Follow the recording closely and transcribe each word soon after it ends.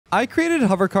I created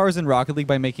hovercars in Rocket League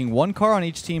by making one car on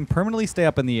each team permanently stay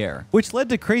up in the air, which led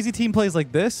to crazy team plays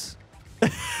like this.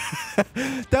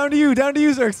 Down to you,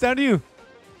 Zerx, down to you.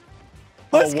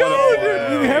 Let's go,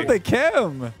 dude. You have the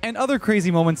chem. And other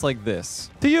crazy moments like this.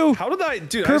 To you. How did I,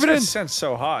 dude, Curve I it in. just sent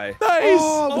so high. Nice.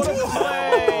 Oh, what a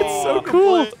play. It's so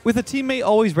cool. With a teammate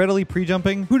always readily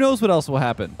pre-jumping, who knows what else will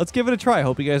happen. Let's give it a try.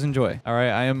 Hope you guys enjoy. All right,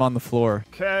 I am on the floor.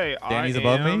 Okay, Danny's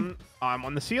above me? I'm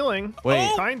on the ceiling.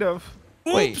 Wait. Kind of.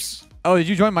 Wait. Oh, did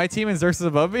you join my team and Zerx is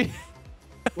above me?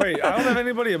 Wait, I don't have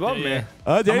anybody above me.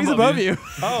 Danny's above you.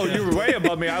 Oh, you were way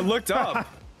above me. I looked up.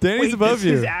 Danny's above this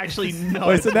you. Is actually nuts.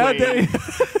 Wait, so now Danny.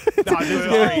 No, this is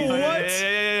crazy. What?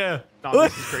 Yeah. No,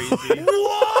 this is crazy.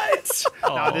 What?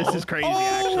 No, this is crazy,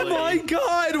 actually. Oh my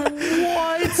god,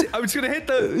 what? I was gonna hit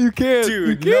the... You can't.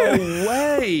 Dude, you can't. no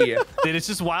way. Dude, it's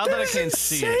just wild that I can't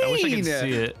see it. I wish I could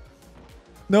see it.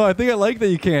 No, I think I like that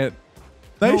you can't.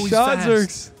 Nice he's shot, fast.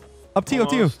 Zerx. Up to you, up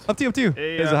to you. Up to you, up to you. Yeah,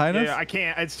 Is it high enough? Yeah, I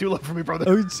can't. It's too low for me, brother.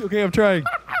 Oh, it's okay, I'm trying.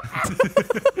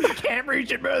 I can't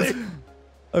reach it, brother.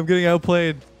 I'm getting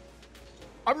outplayed.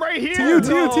 I'm right here. To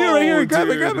you, right here. Grab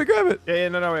it, dude. grab it, grab it. Yeah,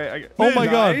 no, wait. Oh my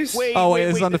god. Nice. Wait, Oh, wait, wait,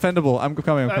 it's wait. undefendable. I'm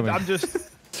coming, I'm coming. I'm just...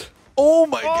 Oh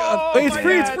my god. Wait, it's my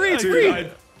free, it's God. free, it's Dude,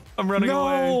 free. I'm running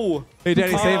away. No. Hey,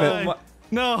 Danny, save Oh it. my-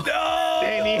 No.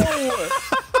 Danny.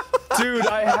 Dude,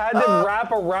 I had to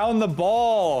wrap around the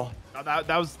ball. No,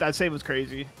 that save was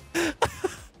crazy.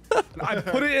 I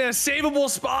put it in a savable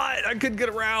spot. I couldn't get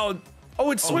around.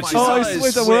 Oh, it switched Oh, I sides.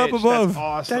 switched. We're up above. That's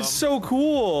awesome. That's so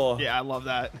cool. Yeah, I love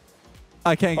that.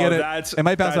 I can't get it. It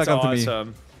might bounce back up to me. I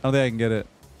don't think I can get it.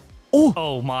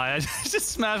 Oh my! I just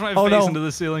smashed my face into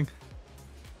the ceiling.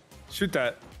 Shoot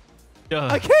that.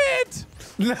 I can't.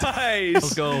 Nice.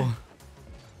 Let's go.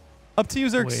 Up to you,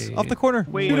 Zerx. Wait. Off the corner.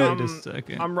 Wait, Shoot Wait it. a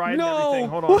second. I'm riding No. everything.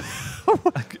 Hold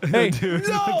on. Hey, Dude,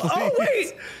 No. Oh,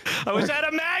 wait. I wish I had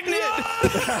a magnet.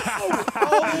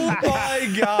 Oh,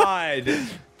 my God.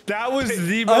 That was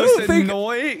the I don't most think-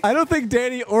 annoying. I don't think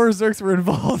Danny or Zerx were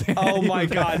involved in Oh any my of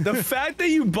that. god, the fact that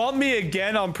you bumped me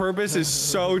again on purpose is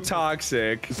so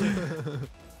toxic.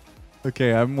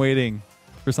 Okay, I'm waiting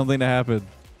for something to happen.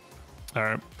 All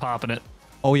right, popping it.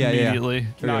 Oh, yeah, yeah. Immediately.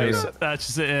 Nice. That's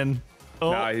just it in.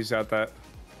 Oh, Nah, he's got that.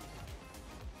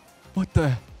 What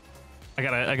the? I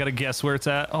gotta guess where it's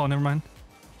at. Oh, never mind.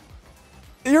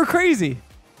 You're crazy.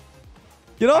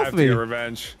 Get I off have to me. get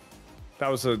revenge. That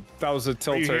was a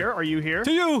tilter. Are you here? Are you here?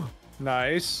 To you.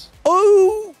 Nice.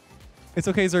 Oh. It's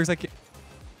okay, Zerx. I can't.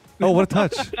 Oh, what a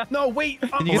touch. No, wait.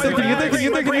 Can you get there? Can you get there? Can you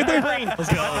get there? Can you get there?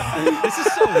 Let's go. This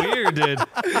is so weird, dude.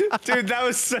 Dude, that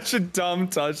was such a dumb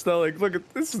touch though. Like, look at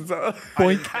this.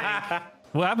 Boink.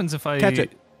 What happens if I Catch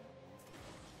it.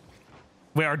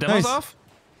 Wait, our demo's Nice. off?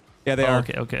 Yeah, they Oh, are.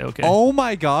 okay. Oh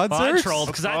my God, Well, I Zerx. trolled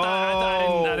because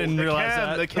I didn't the realize cam,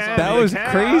 that. the cam. That the was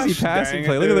cam. crazy Gosh, passing dang it,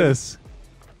 play. Look at dude. this.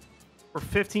 We're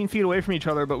 15 feet away from each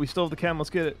other, but we still have the cam. Let's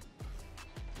get it.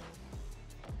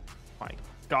 My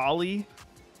golly.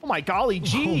 Oh my golly,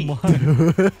 G. Oh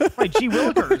my G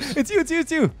Willikers. It's you. It's you.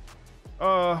 It's you.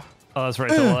 Oh, that's right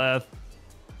to Leth.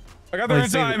 I got Oh, there he in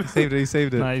saved time. it. He saved it. He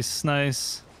saved it. Nice.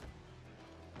 Nice.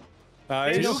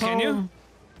 Can you?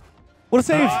 What a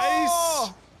save. Nice.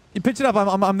 You pitch it up.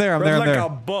 I'm there. I'm Read there. I'm like there. a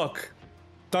book.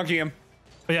 Dunking him.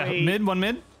 Oh, yeah, Wait. one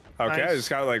mid. Okay, I Nice. just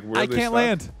got like weirdly I can't stuck.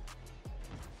 land.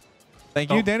 Thank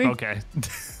you, Oh, Danny. Okay.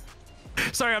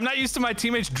 Sorry, I'm not used to my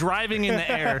teammates driving in the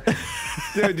air.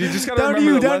 Dude, you just gotta Down to remember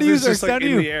you, the down to left you, is just Zerx, down like to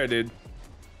in you. the air, dude.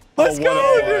 Let's Oh, go,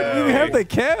 what a dude. We play. have the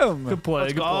chem. Good play.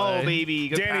 Let's Good go, play. baby.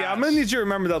 Good Danny, pass. I'm gonna need you to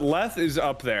remember that Leth is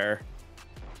up there.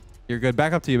 You're good.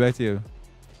 Back up to you. Back to you.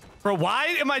 Bro, why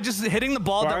am I just hitting the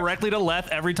ball Why? directly to Leth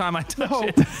every time I touch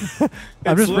it?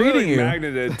 I'm It's just literally reading you.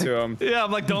 magneted to him. Yeah,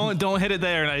 I'm like, don't hit it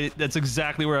there, and that's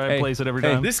exactly where I Hey, place it every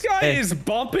hey. time. This guy Hey. is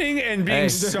bumping and being Hey.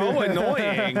 so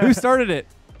annoying. Who started it?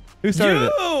 Who started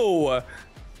it? You!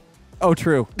 Oh,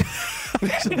 true.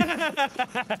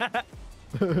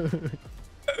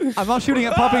 I'm not shooting.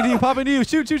 I'm popping to you. Popping to you.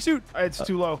 Shoot, shoot, shoot. It's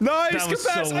too low. Nice, That good was so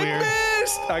pass. weird. I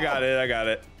missed. I got it. I got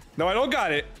it. No, I don't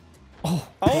got it. Oh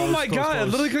my close, god, I close.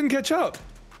 literally couldn't catch up.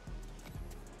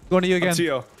 Going to you again. to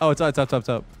you. Oh, it's up, it's up, it's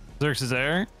up. Zerx is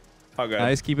there. Okay.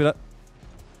 Nice. Keep it up.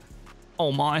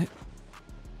 Oh my.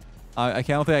 I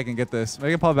can't think I can get this. Maybe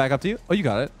I can pop it back up to you. Oh, you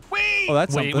got it. Wait. Oh,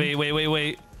 that's Wait, something.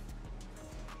 wait.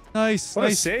 Nice. What a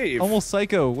nice. save. Almost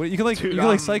psycho. You can like Dude, you can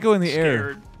like I'm psycho in the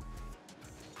air.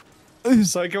 scared.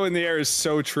 Psycho in the air is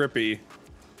so trippy.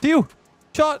 To you.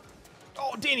 Shot.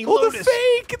 Oh, Danny Oh, the Lotus.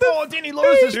 fake. Oh, Danny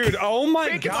Lotus is Dude, oh my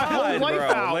Faking my whole god, life bro.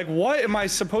 out. Like, what am I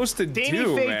supposed to Danny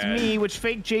do, faked man? me, which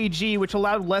faked JG, which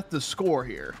allowed Leth to score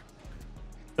here.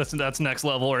 That's next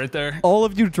level right there. All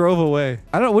of you drove away.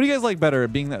 I don't know. What do you guys like better,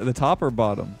 being the top or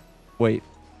bottom? Wait.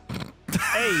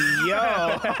 Hey,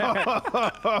 yo.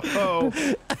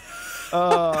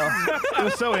 It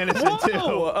was so innocent, too.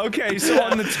 Oh, okay, so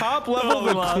on the top level,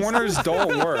 the corners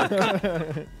don't work.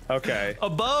 Okay.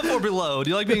 Above or below? Do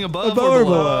you like being above, Above or or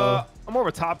below? below? I'm more of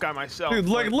a top guy myself. Dude,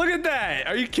 look at that.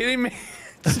 Are you kidding me?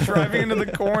 Just driving into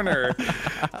the corner.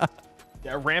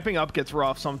 Yeah, ramping up gets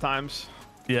rough sometimes.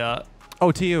 Yeah.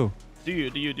 Oh, to you. Do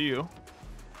you?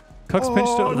 Cook's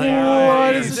pinched it. there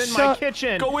What it is He's this in shot? my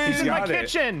kitchen. Go in. He's in my Got it.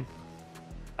 kitchen.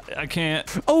 I can't.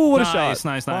 Oh, what a Nice, shot.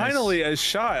 nice. Finally, a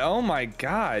shot. Oh my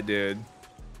god, dude.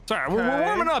 Sorry, we're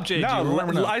warming up, JG. No, we're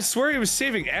warming up. I swear he was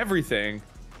saving everything.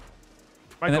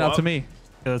 Might And then go up to me. Okay,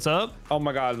 that's up. Oh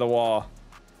my god, the wall.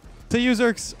 To you,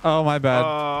 Zerx. Oh, my bad.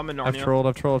 I'm in Narnia. I've trolled.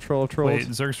 Wait,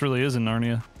 Zerx really is in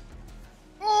Narnia.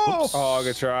 Oh,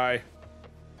 good try.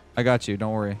 I got you.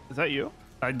 Don't worry. Is that you?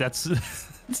 That's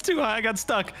it's too high. I got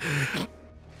stuck.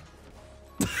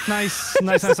 Nice.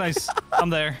 I'm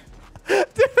there.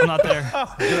 I'm not there.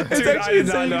 Dude, I actually did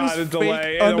not insane. know You how just to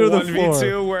delay faked under in a the floor.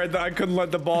 1v2 where I couldn't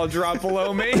let the ball drop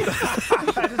below me.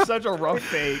 That is such a rough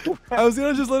fake. I was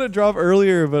going to just let it drop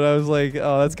earlier, but I was like,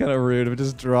 oh, that's kind of rude. If it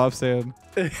just drops in.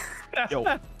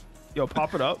 Yo,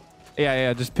 pop it up.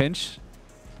 Yeah, just pinch.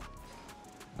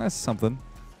 That's something.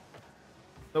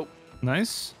 Nope.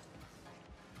 Nice.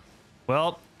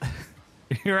 Well,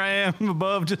 here I am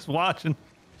above just watching.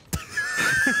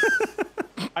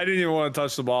 I didn't even want to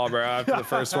touch the ball, bro, after the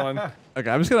first one. Okay,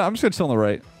 I'm just gonna chill on the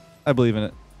right. I believe in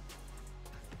it.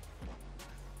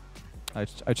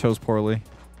 I chose poorly.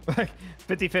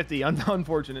 50-50.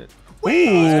 Unfortunate.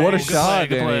 Ooh, what a Good shot, play,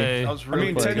 good Danny. play. That was I really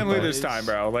mean, good. technically Good this plays. time,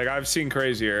 bro. Like, I've seen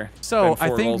crazier. So than I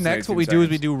 4 think goals in next what 18 we do is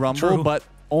we seconds. do Rumble, True. but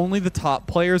only the top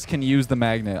players can use the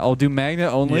magnet. I'll do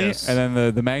magnet only, Yes. and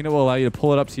then the magnet will allow you to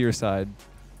pull it up to your side.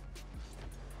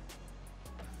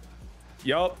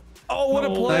 Yup. Oh, what a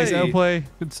Oh, play. Nice outplay.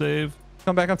 Good save.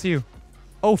 Come back up to you.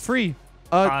 Oh, free.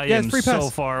 I yeah, am it's free pass. so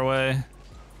far away.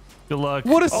 Good luck.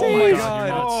 What a Oh save. my God. God,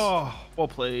 you're nuts. Oh, well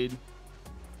played.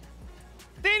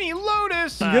 Danny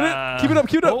Lotus. You get it? Keep it up.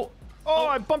 Keep it up. Oh,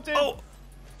 I bumped in. Oh.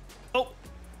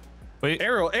 Wait.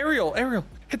 Ariel.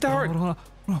 Hit the heart. Hold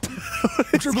on.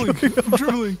 I'm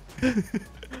dribbling.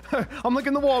 I'm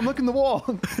looking the wall.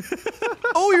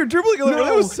 Oh, you're dribbling.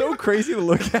 That was so crazy to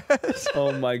look at.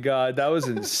 Oh my god, that was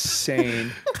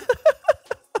insane.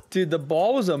 Dude, the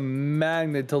ball was a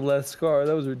magnet to Leth's car.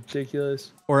 That was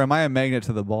ridiculous. Or am I a magnet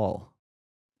to the ball?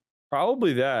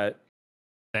 Probably that.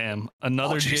 Damn.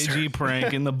 Another JG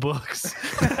prank in the books.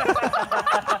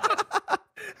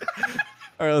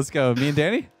 All right, let's go. Me and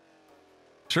Danny?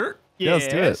 Sure. Yeah, let's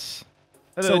do it. Yes.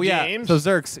 Hello, So yeah, James. so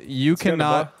Zerx, you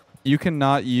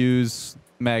cannot use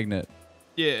magnet.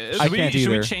 Yes. I Should can't we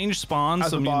either. change spawns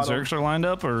As so a me and bottom. Zerx are lined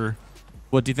up, or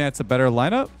What, do you think that's a better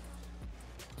lineup?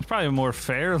 it's probably a more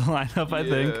fair lineup? I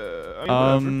think.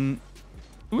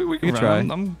 I We can could try.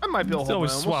 run. I might be able to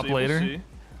always hold swap my own. We'll later. see.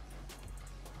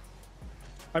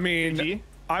 I mean, G?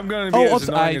 I'm gonna be Oh, as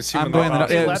annoying as I'm humanly going the-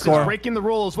 possible. yeah, Leth is score. breaking the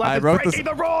rules. Leth I is broke breaking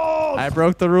the rules. I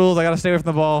broke the rules. I got to stay away from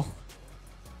the ball.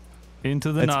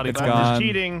 Into the It's- naughty it's corner. gone. Leth is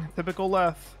cheating. Typical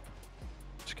Leth.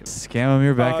 Scam him,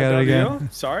 you're back at it W? again.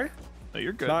 Sorry. No,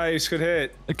 you're good. Nice, good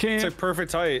hit. I can't. It's like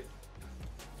perfect height.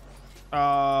 It's Uh,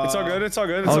 all good. It's all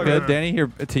good. It's All all good. good. Danny, here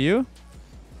to you?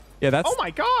 Yeah, that's. Oh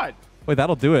my God. Wait,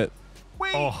 that'll do it.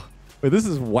 Wait. Oh, Wait, this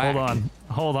is whack.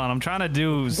 hold on. I'm trying to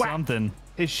do something.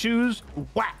 His shoes.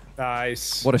 Whack.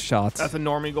 Nice. What a shot. That's a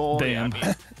normie goal. Damn.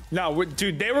 Yeah, No,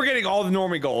 dude, they were getting all the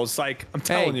normie goals. Like, I'm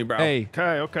telling you, bro. Hey,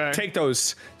 okay. Take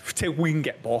those. Take wing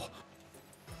get ball.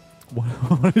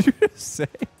 what did you just say?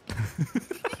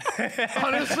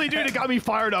 Honestly, dude, it got me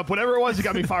fired up. Whatever it was, it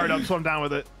got me fired up, so I'm down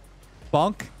with it.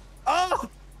 Bonk? Oh!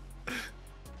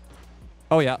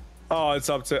 Oh, yeah. Oh, it's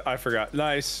up to. I forgot.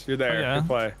 Nice. You're there. Oh, yeah. Good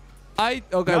play.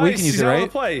 Okay, Nice. we can use He's it, on the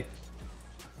right? play.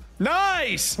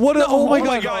 Nice. What a, oh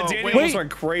my god. Danny Wait, almost went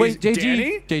crazy. Wait, JG.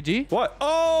 Danny? JG? What?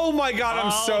 Oh my god,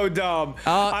 I'm so dumb.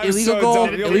 I'm illegal so goal,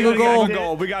 dumb. Yo, illegal we gotta give him a goal.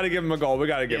 goal. We gotta give him a goal. We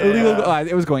gotta give him Illegal. a goal.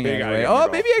 It was going They gotta anyway. give him a Oh,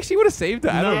 goal. maybe actually would have saved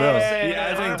it. I don't know. Yeah,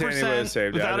 I think Danny would have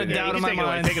saved it. Without a doubt in my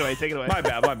mind. Take it away. My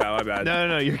bad.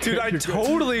 No, you're Dude, good, I you're good.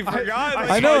 totally forgot.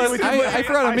 I know, I forgot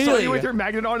I saw immediately. you with your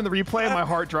magnet on in the replay, and my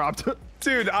heart dropped.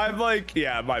 Dude, I'm like,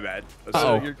 yeah, my bad.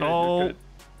 Uh-oh. You're good, Oh. you're good.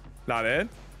 Not in?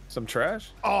 Some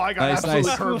trash? Oh, I got Nice, absolutely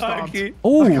nice. curb stomped. Lucky. I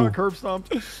Oh, got curb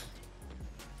stomped.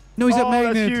 no, he's at Oh,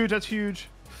 magnet. that's huge. That's huge.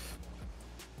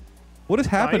 What is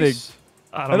happening? Nice.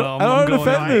 I I don't know. don't know how to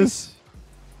defend nice. this.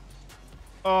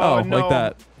 Oh, no. like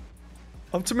that.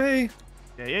 Up to me.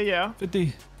 Yeah.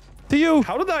 50. To you.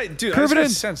 How did I, dude? Curve I it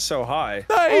just in. got sent so high.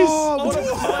 Nice. Oh, what a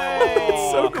play.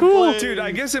 It's so cool. Dude,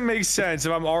 I guess it makes sense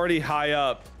if I'm already high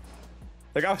up.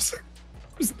 Like I was.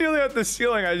 was nearly at the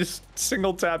ceiling. I just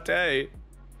single tapped A.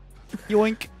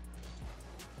 Yoink.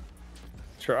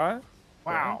 Try.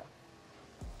 Wow.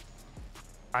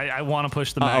 I want to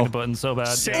push the magnet button so bad.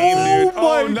 Same, dude.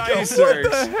 Oh my nice, God, what the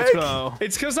Zergs. heck? Let's go.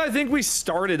 It's because I think we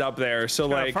started up there, so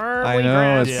like Firmly I know,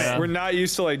 grasp it's- it. we're not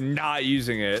used to like not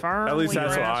using it. At least Firmly that's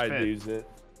what grasp I'd it. use it.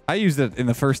 I used it in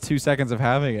the first 2 seconds of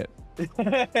having it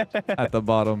at the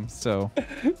bottom. So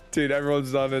Dude,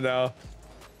 everyone's done it now.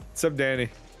 What's up, Danny?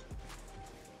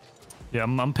 Yeah,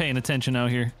 I'm paying attention out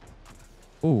here.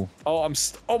 ooh, Oh,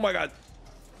 oh my God.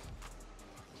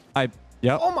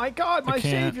 yep. Oh my God, my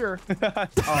can't. savior.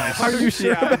 Are you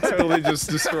sure? Yeah, I totally just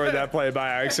destroyed that play by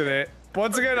accident.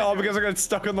 Once again, all because I got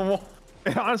stuck on the wall.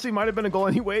 It honestly might have been a goal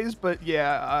anyways, but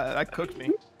yeah, that cooked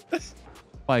me.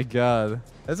 My God,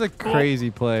 that's a crazy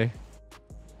play.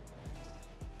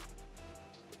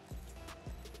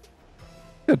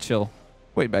 Good chill.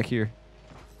 Wait back here.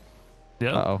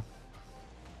 Yep. Uh-oh.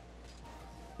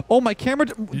 Oh, my camera,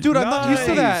 dude, I'm not used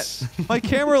to Nice. that. My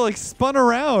camera like spun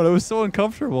around. It was so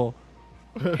uncomfortable.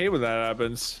 I hate when that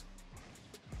happens.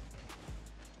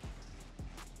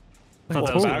 I thought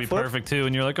that was gonna be Backflip? perfect too,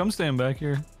 and you're like, I'm staying back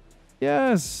here.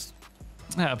 Yes.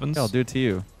 It happens. Yeah, I'll do it to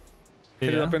you.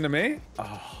 Hit it Yeah. up into me?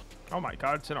 Oh my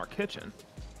God, it's in our kitchen.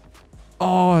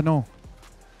 Oh, no.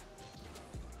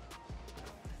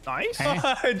 Nice.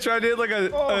 I tried to hit like a.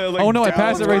 like Oh, no, I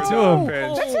passed it right to him.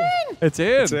 pitch. It's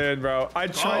in. It's in, bro. I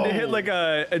tried to hit like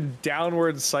a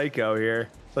downward psycho here.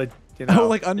 Like, you know. Oh,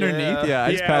 like underneath? Yeah,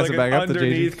 I just yeah, passed like it back an up to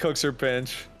underneath JG. cookser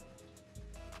pinch.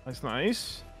 Nice,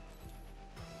 nice.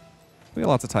 We got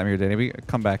lots of time here, Danny. We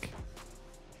come back.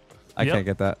 I Yep. can't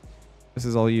get that. This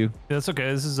is all you. Yeah, that's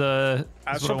okay. This is this is what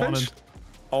Astral I pinch? wanted.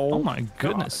 Oh, Oh my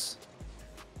goodness.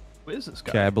 Who is this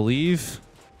guy? Okay, I believe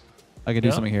I can do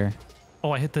Yeah. something here.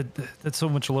 Oh, I hit that's so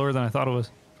much lower than I thought it was.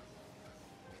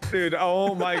 dude.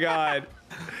 Oh my God.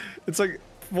 It's like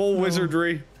full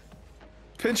wizardry.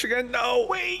 Pinch again. No.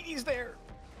 Wait, he's there.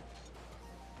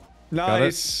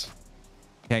 Nice.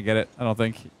 Can't get it, I don't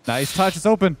think. Nice touch. It's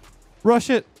open. Rush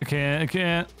it. I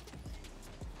can't.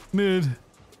 Mid.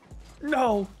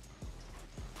 No.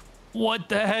 What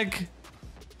the heck?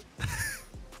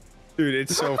 Dude,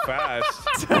 it's so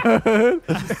fast.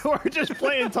 We're just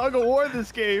playing tug of war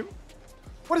this game.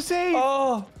 What a save.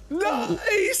 Oh,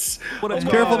 nice. What a Oh my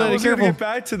Careful, God, I Danny, was gonna careful. Get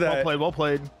back to that. Well played, well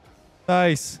played.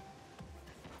 Nice.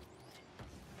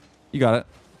 You got it.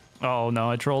 Oh no,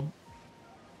 I trolled.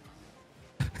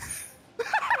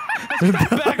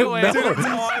 Back away. Dude, it's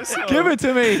awesome. Give it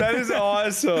to me. That is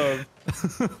awesome.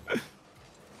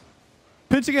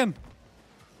 Pitch again.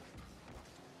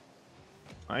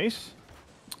 Nice.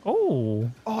 Oh.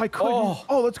 Oh, I couldn't. Oh.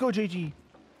 Oh, let's go, JG.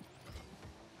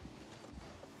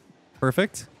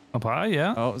 Perfect. Up high,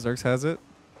 yeah. Oh, Zerx has it.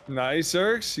 Nice,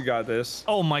 Zerx. You got this.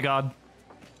 Oh my god.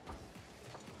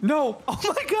 No. Oh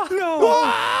my god.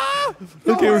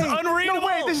 No. Okay, way. Unreadable. No,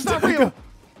 wait, this is not real.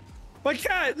 My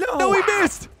cat. No. No, we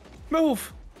missed.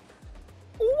 Move.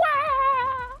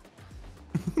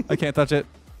 I can't touch it.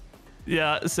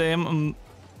 Yeah, same. I'm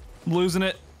losing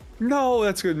it. No,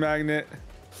 that's good, Magnet.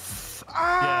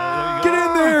 Yeah, Get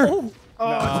in there. Oh,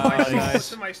 Nice. nice.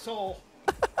 To my soul.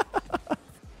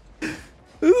 This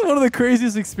is one of the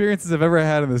craziest experiences I've ever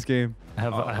had in this game. I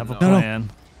have a no. plan.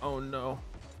 Oh, no.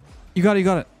 You got it. You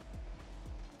got it.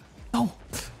 No.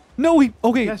 No, we.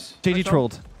 Okay. Yes, JG myself.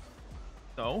 trolled.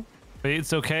 No. Wait,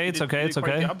 it's okay. It's okay. It's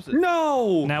okay.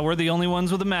 No. Now we're the only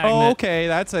ones with a magnet. Oh, okay.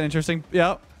 That's an interesting.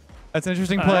 Yep. That's an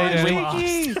interesting play, we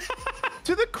Danny. lost.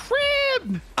 To the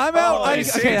crib. I'm out. Oh, Okay, he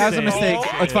that was a saved it. mistake.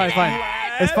 Oh, It's fine. Fine.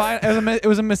 It's fine. It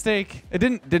was a mistake. It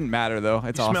didn't matter though.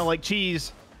 It's You off. smell like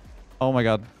cheese. Oh my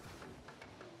god.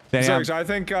 Danny, I'm- Zerx,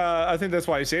 I think that's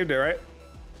why you saved it, right?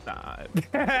 Nah.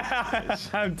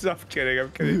 I'm kidding.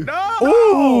 I'm kidding. No.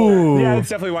 Ooh. Yeah, it's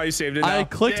definitely why you saved it. Now. I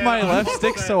clicked Yeah. my left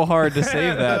stick so hard to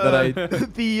save that I.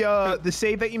 The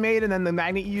save that you made and then the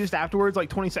magnet you used afterwards, like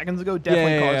 20 seconds ago, Yeah,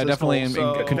 definitely yeah, caused yeah, this definitely goal, in-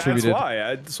 so- in- contributed. That's why.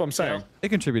 That's what I'm saying. It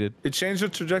contributed. It changed the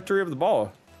trajectory of the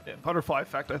ball. Yeah, butterfly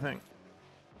effect, I think.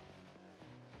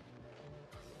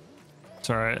 It's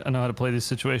alright. I know how to play these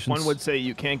situations. One would say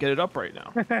you can't get it up right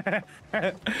now.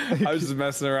 I was just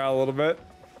messing around a little bit.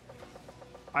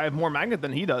 I have more magnet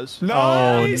than he does.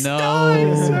 Nice, no.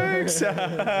 nice,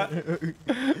 Zerx.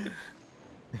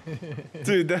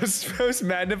 Dude, those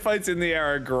magnet fights in the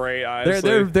air are great.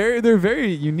 Honestly, They're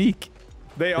very unique.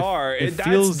 they are. it That's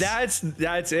feels-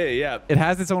 that's it. Yeah. It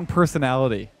has its own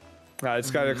personality.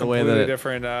 It's got a The way that completely it-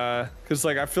 different. Because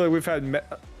like I feel like we've had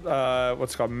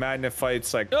what's it called magnet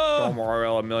fights like Storm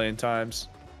Royale a million times.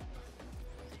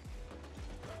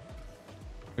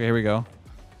 Okay, here we go.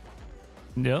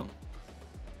 Yep.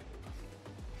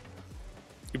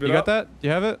 Keep You it got up. that? You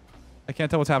have it? I can't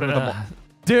tell what's happening with the ball.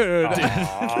 Dude,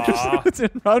 it's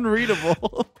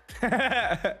unreadable.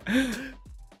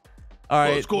 All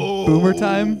right, Let's go. boomer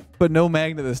time, but no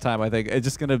magnet this time. I think it's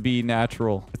just gonna be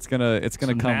natural. It's gonna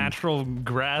come. Natural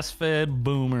grass-fed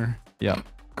boomer. Yeah,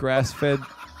 grass-fed,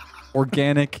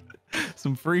 organic,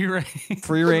 Some free range.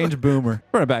 free-range boomer.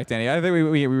 Run it back, Danny. I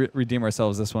think we redeem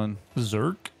ourselves this one.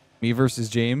 Zerk. Me versus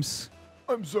James.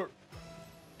 I'm sorry.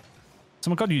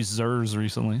 Someone called you Zers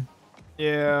recently.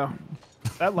 Yeah.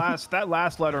 That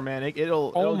last letter, man.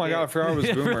 It'll. Oh my god, I forgot it was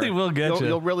It boomer. really will get You'll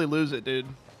you. really lose it, dude.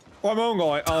 Oh, I'm on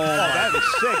going. Oh, That was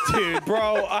sick, dude.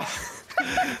 bro.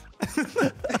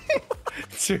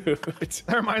 Dude.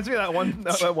 That reminds me of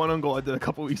that one own goal I did a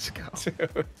couple weeks ago.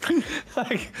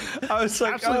 Like, I was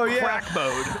like, Absolute oh yeah. crack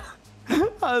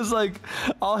mode. I was like,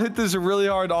 I'll hit this really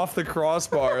hard off the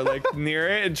crossbar, like near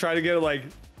it, and try to get it like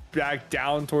back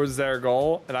down towards their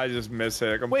goal, and I just miss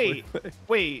it completely.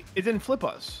 Wait, it didn't flip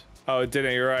us. Oh, it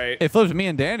didn't. You're right. It flipped me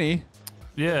and Danny.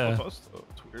 Yeah. Oh, it's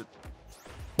weird.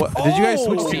 What? Did you guys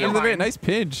switch Oh, teams of it? Nice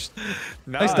pinch.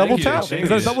 Nice Nah, double thank you, tap. thank Is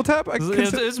that a you. double tap?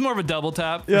 It's more of a double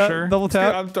tap for yeah, sure. double Dude,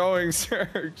 tap. I'm throwing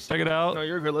Surge. Check it out. No,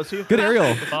 you're good. Let's see. If Good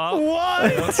aerial.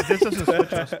 What? This doesn't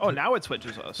switch us. Oh, now it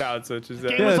switches us. Now it switches.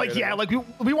 Game was like, yeah, like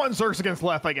we want Zerks against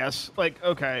Leth, I guess. Like,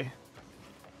 okay.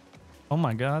 Oh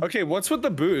my god. Okay, what's with the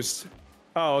boost?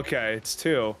 Oh, okay, it's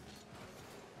 2.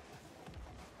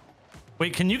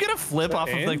 Wait, can you get a flip off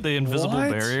of in? like the invisible What?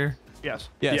 barrier? Yes.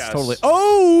 Yes, Yes. totally.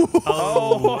 Oh!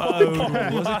 Ah,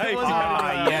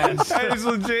 yes. That is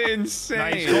legit insane.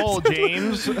 Nice goal,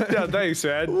 James. Yeah, thanks,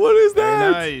 man. What is Very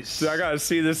that? nice. Dude, I gotta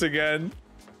see this again.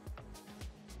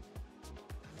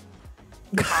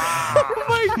 Oh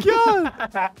my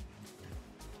god!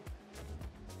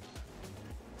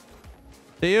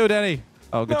 See you, Danny.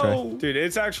 Oh, good try. Dude,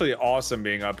 it's actually awesome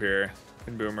being up here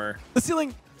in Boomer. The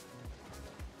ceiling.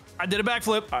 I did a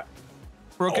backflip. I-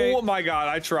 Okay. Oh my god,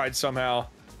 I tried somehow.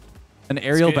 An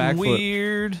aerial Getting backflip.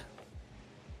 weird.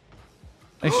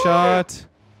 Nice shot.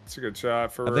 It's a good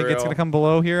shot for I real. think it's gonna come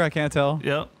below here. I can't tell.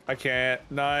 Yep. I can't.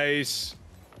 Nice.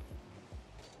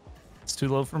 It's too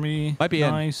low for me. Might be in.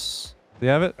 nice. Do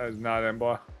you have it? That is not in,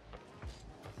 boy.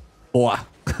 Boy.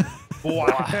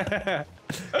 Boy.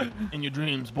 In your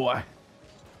dreams, boy.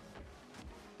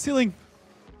 Ceiling.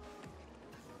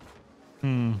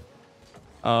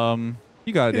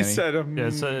 You got it, He Danny. said,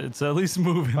 Yeah, it's at least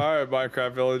moving. all right,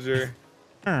 Minecraft villager.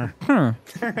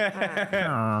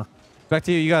 Back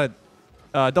to you. You got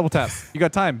it. Double tap. You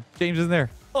got time. James is in there.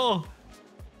 Oh,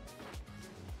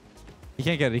 He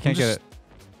can't get it. He can't get just- it.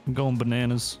 I'm going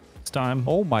bananas. It's time.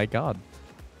 Oh my god.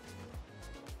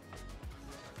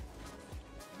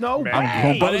 No Man, way.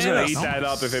 I was gonna bananas. eat that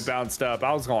up if it bounced up.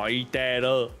 I was gonna eat that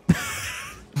up.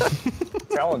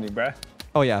 Telling you, bruh.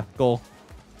 Oh yeah. Goal.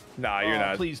 Nah, you're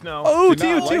not. Please no. Oh,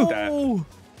 Do not to you like too. that.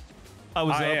 I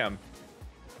was I up. am.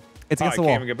 It's Oh, I against the can't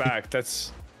wall. even get back.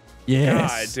 That's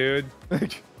Yes. God, dude.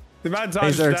 The amount of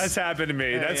times Zerks. that's happened to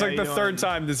me. That's yeah, like the you know third what?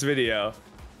 time this video.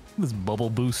 This bubble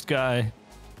boost guy.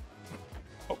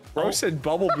 Bro said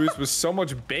bubble boost was so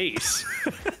much bass.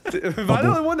 Am I the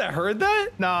only one that heard that?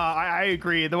 Nah, I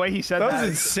agree. The way he said That that. was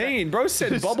insane. Bro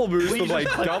said bubble boost Please was just like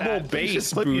clip double that. Please bass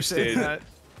just clip you saying boosted. that.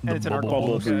 And it's in our bubble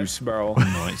bubble boost, bro.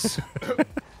 Nice.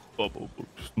 bubble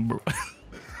boost. Bro.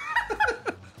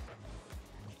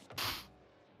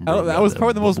 Oh, that was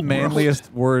probably the most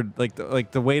manliest word, like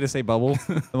the way to say bubble.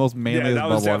 The most Yeah, manliest that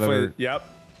was bubble I've definitely. ever. Yep.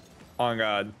 On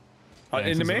God. Yeah,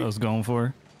 Into that's what I me? was going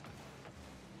for.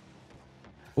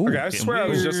 Ooh, Okay, I Getting swear I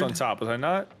was just weird. on top, was I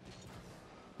not?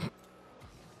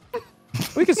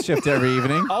 we could shift every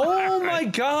evening. Oh my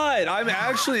God! I'm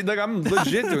actually like I'm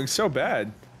legit doing so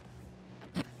bad.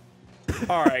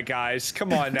 All right, guys,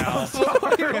 come on now.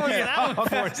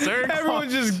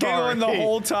 Everyone's just giggling the Sorry.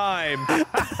 whole time.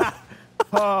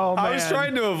 Oh man. I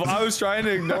was trying to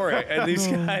ignore it, and these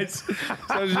guys, so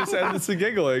I was just endlessly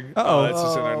giggling. Uh-oh. That's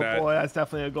just Oh internet. boy, that's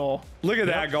definitely a goal. Look at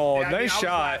that goal. Yeah, I mean, I Nice was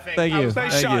shot. laughing. Thank I you. was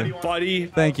Nice Thank shot, you. buddy.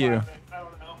 Thank you. laughing. I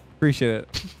don't know. Appreciate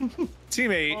it.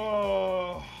 Teammate.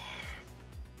 Oh.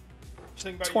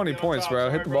 20 points, bro.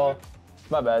 Hit the ball.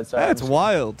 My bad, sorry. That's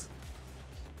wild.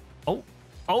 Oh.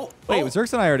 Wait,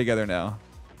 Zerks and I are together now.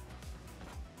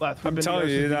 Leth, I'm telling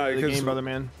you, no, the 'cause game, brother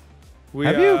man. We,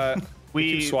 Have you?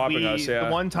 we keep swapping us, yeah.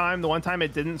 The one time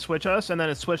it didn't switch us, and then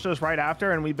it switched us right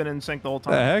after, and we've been in sync the whole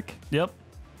The time. heck? Yep.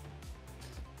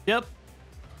 Yep.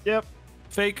 Yep.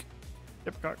 Fake.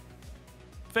 Yep. Cock.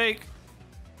 Fake.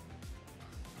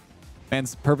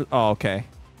 Man's purpose. Oh, okay.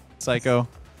 Psycho.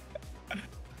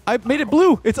 I made it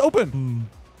blue. It's open.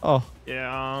 Oh.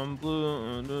 Yeah.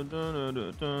 Blue.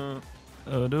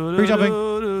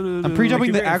 Pre-jumping. I'm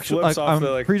pre-jumping the actual.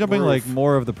 I'm pre-jumping like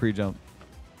more of the pre-jump.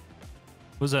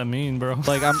 What does that mean, bro?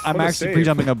 Like I'm actually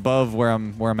pre-jumping above where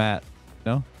I'm at.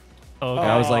 No. Oh, okay.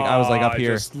 I was like up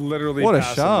here. Just literally what a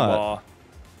passing shot! The ball.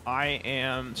 I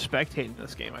am spectating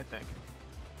this game, I think.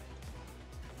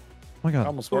 Oh my god.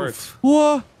 Almost worked.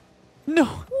 What? No.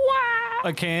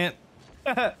 I can't.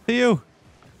 Hey you.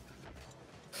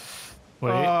 Wait.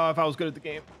 If I was good at the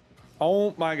game.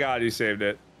 Oh my god, you saved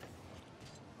it.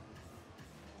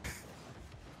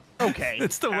 Okay.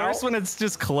 It's the worst when it's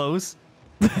just close.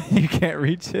 You can't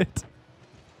reach it.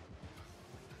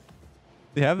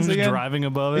 Do you have this I'm just again? driving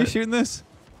above Are you it. shooting this?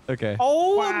 Okay.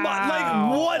 Oh Wow. my,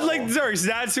 like what? Like Zerx,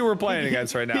 that's who we're playing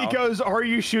against right now. He goes, "Are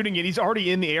you shooting it?" He's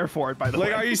already in the air for it, by the way.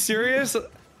 Like, are you serious?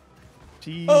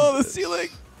 Jesus. Oh, the ceiling.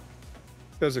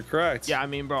 Those are correct. Yeah, I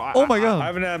mean, bro. Oh my I god.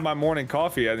 haven't had my morning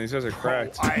coffee yet, and these guys are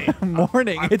correct.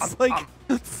 Morning. It's like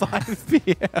 5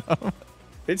 p.m.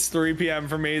 It's 3 p.m.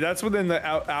 for me. That's within the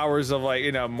hours of, like,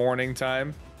 you know, morning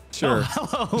time. Sure.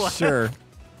 Hello. Sure.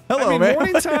 Hello, I mean, man.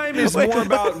 morning time is Wait, more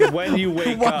about when you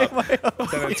wake Why up am I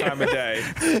up than a time of day.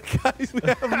 Guys, we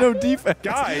have no defense.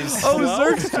 Guys, Oh,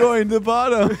 hello? Zerx joined the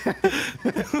bottom.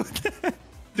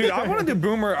 Dude, I want to do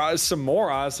Boomer some more,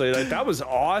 honestly. Like, that was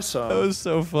awesome. That was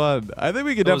so fun. I think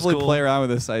we could That was definitely cool. play around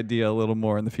with this idea a little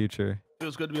more in the future.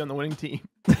 Feels good to be on the winning team.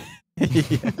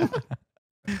 Yeah.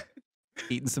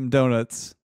 Eating some donuts.